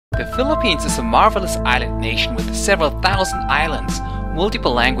The Philippines is a marvelous island nation with several thousand islands,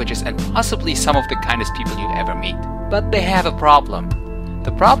 multiple languages, and possibly some of the kindest people you'll ever meet. But they have a problem.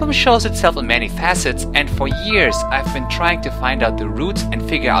 The problem shows itself in many facets, and for years I've been trying to find out the roots and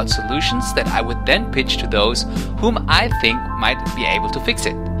figure out solutions that I would then pitch to those whom I think might be able to fix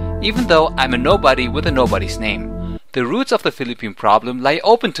it, even though I'm a nobody with a nobody's name. The roots of the Philippine problem lie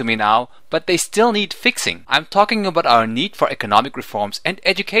open to me now, but they still need fixing. I'm talking about our need for economic reforms and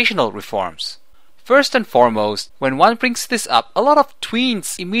educational reforms. First and foremost, when one brings this up, a lot of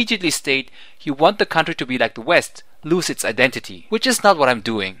tweens immediately state you want the country to be like the West, lose its identity, which is not what I'm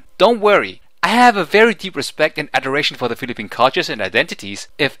doing. Don't worry, I have a very deep respect and adoration for the Philippine cultures and identities.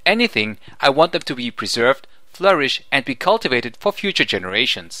 If anything, I want them to be preserved, flourish, and be cultivated for future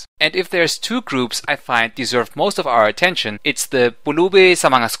generations. And if there's two groups I find deserve most of our attention, it's the pulubi sa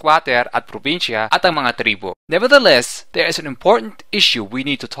mga squatter at probinsya at ang mga tribo. Nevertheless, there is an important issue we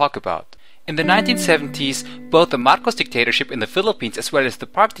need to talk about. In the 1970s, both the Marcos dictatorship in the Philippines as well as the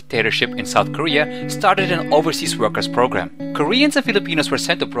Park dictatorship in South Korea started an overseas workers program. Koreans and Filipinos were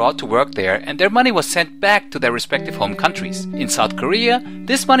sent abroad to work there, and their money was sent back to their respective home countries. In South Korea,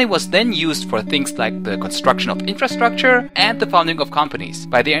 this money was then used for things like the construction of infrastructure and the founding of companies.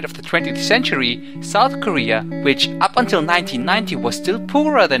 By the end of the 20th century, South Korea, which up until 1990 was still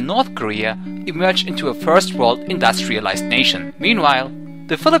poorer than North Korea, emerged into a first-world industrialized nation. Meanwhile,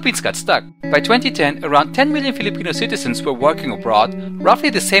 the Philippines got stuck. By 2010, around 10 million Filipino citizens were working abroad, roughly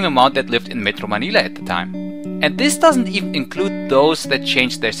the same amount that lived in Metro Manila at the time. And this doesn't even include those that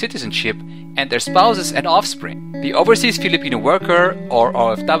changed their citizenship and their spouses and offspring. The overseas Filipino worker, or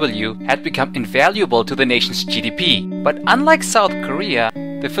OFW, had become invaluable to the nation's GDP. But unlike South Korea,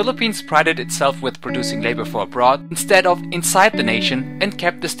 the Philippines prided itself with producing labor for abroad instead of inside the nation and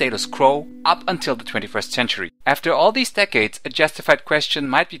kept the status quo up until the 21st century. After all these decades, a justified question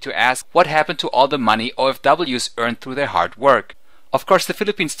might be to ask what happened to all the money OFWs earned through their hard work. Of course, the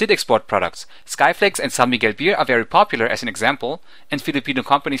Philippines did export products. Skyflakes and San Miguel beer are very popular as an example, and Filipino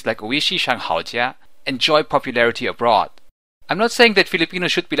companies like Oishi Shanghaojia enjoy popularity abroad. I'm not saying that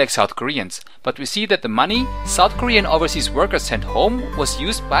Filipinos should be like South Koreans, but we see that the money South Korean overseas workers sent home was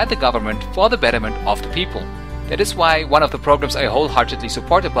used by the government for the betterment of the people. That is why one of the programs I wholeheartedly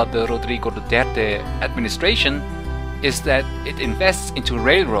support about the Rodrigo Duterte administration is that it invests into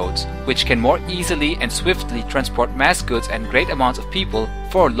railroads, which can more easily and swiftly transport mass goods and great amounts of people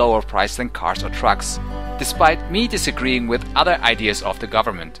for a lower price than cars or trucks, despite me disagreeing with other ideas of the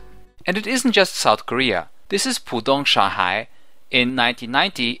government. And it isn't just South Korea. This is Pudong Shanghai in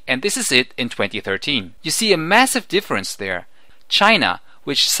 1990, and this is it in 2013. You see a massive difference there. China,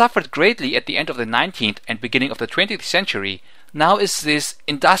 which suffered greatly at the end of the 19th and beginning of the 20th century, now is this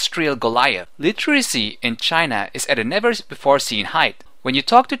industrial Goliath. Literacy in China is at a never-before-seen height. When you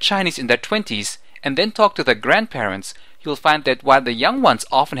talk to Chinese in their 20s and then talk to their grandparents, you'll find that while the young ones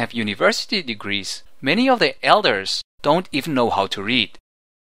often have university degrees, many of their elders don't even know how to read.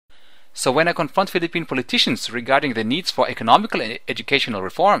 So when I confront Philippine politicians regarding the needs for economical and educational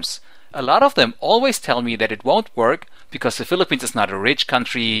reforms, a lot of them always tell me that it won't work because the Philippines is not a rich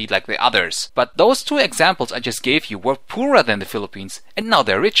country like the others. But those two examples I just gave you were poorer than the Philippines, and now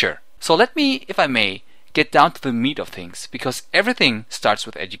they're richer. So let me, if I may, get down to the meat of things, because everything starts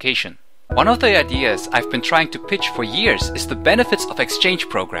with education. One of the ideas I've been trying to pitch for years is the benefits of exchange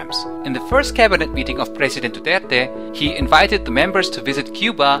programs. In the first cabinet meeting of President Duterte, he invited the members to visit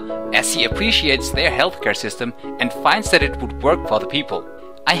Cuba as he appreciates their healthcare system and finds that it would work for the people.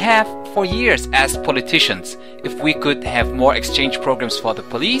 I have for years asked politicians if we could have more exchange programs for the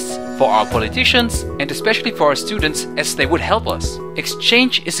police, for our politicians, and especially for our students, as they would help us.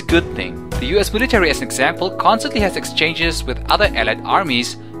 Exchange is a good thing. The US military, as an example, constantly has exchanges with other allied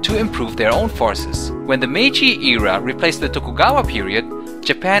armies to improve their own forces. When the Meiji era replaced the Tokugawa period,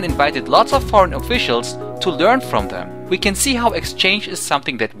 Japan invited lots of foreign officials to learn from them. We can see how exchange is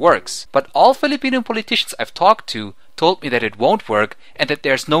something that works, but all Filipino politicians I've talked to told me that it won't work and that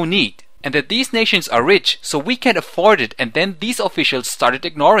there's no need, and that these nations are rich, so we can't afford it, and then these officials started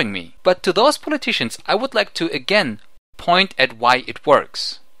ignoring me. But to those politicians, I would like to again point at why it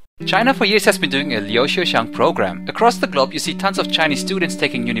works. China for years has been doing a Liu Xiuxiang program. Across the globe, you see tons of Chinese students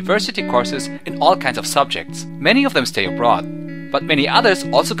taking university courses in all kinds of subjects. Many of them stay abroad, but many others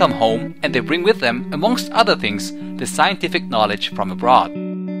also come home and they bring with them, amongst other things, the scientific knowledge from abroad.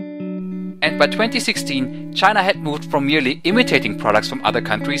 And by 2016, China had moved from merely imitating products from other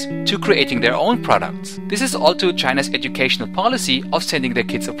countries to creating their own products. This is all to China's educational policy of sending their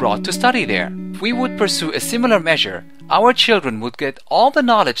kids abroad to study there. If we would pursue a similar measure, our children would get all the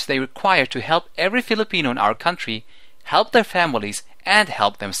knowledge they require to help every Filipino in our country, help their families, and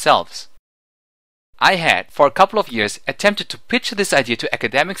help themselves. I had, for a couple of years, attempted to pitch this idea to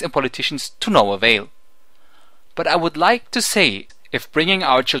academics and politicians to no avail. But I would like to say, if bringing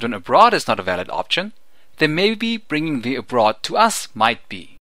our children abroad is not a valid option, then maybe bringing the abroad to us might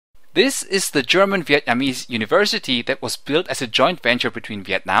be. This is the German-Vietnamese university that was built as a joint venture between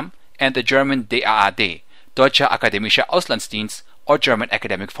Vietnam and the German DAAD, Deutscher Akademischer Auslandsdienst, or German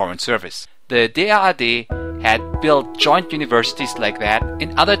Academic Foreign Service. The DAAD had built joint universities like that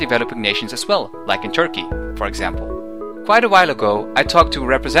in other developing nations as well, like in Turkey, for example. Quite a while ago, I talked to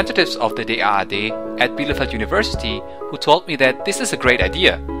representatives of the DAAD at Bielefeld University who told me that this is a great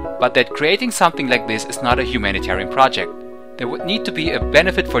idea, but that creating something like this is not a humanitarian project. There would need to be a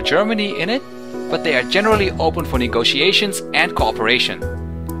benefit for Germany in it, but they are generally open for negotiations and cooperation.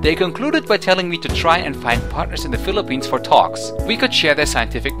 They concluded by telling me to try and find partners in the Philippines for talks. We could share their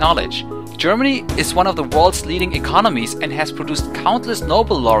scientific knowledge. Germany is one of the world's leading economies and has produced countless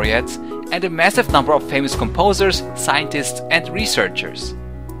Nobel laureates and a massive number of famous composers, scientists, and researchers.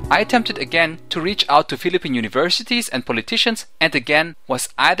 I attempted again to reach out to Philippine universities and politicians and again was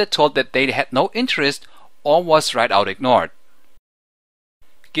either told that they had no interest or was right out ignored.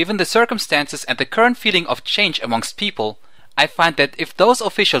 Given the circumstances and the current feeling of change amongst people, I find that if those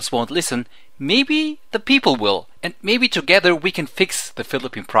officials won't listen, maybe the people will, and maybe together we can fix the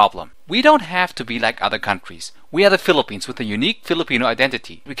Philippine problem. We don't have to be like other countries. We are the Philippines with a unique Filipino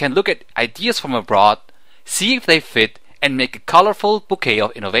identity. We can look at ideas from abroad, see if they fit, and make a colorful bouquet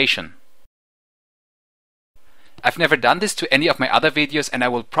of innovation. I've never done this to any of my other videos and I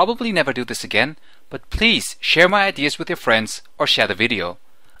will probably never do this again, but please share my ideas with your friends or share the video.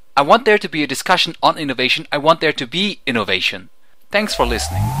 I want there to be a discussion on innovation. I want there to be innovation. Thanks for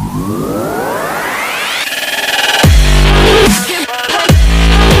listening.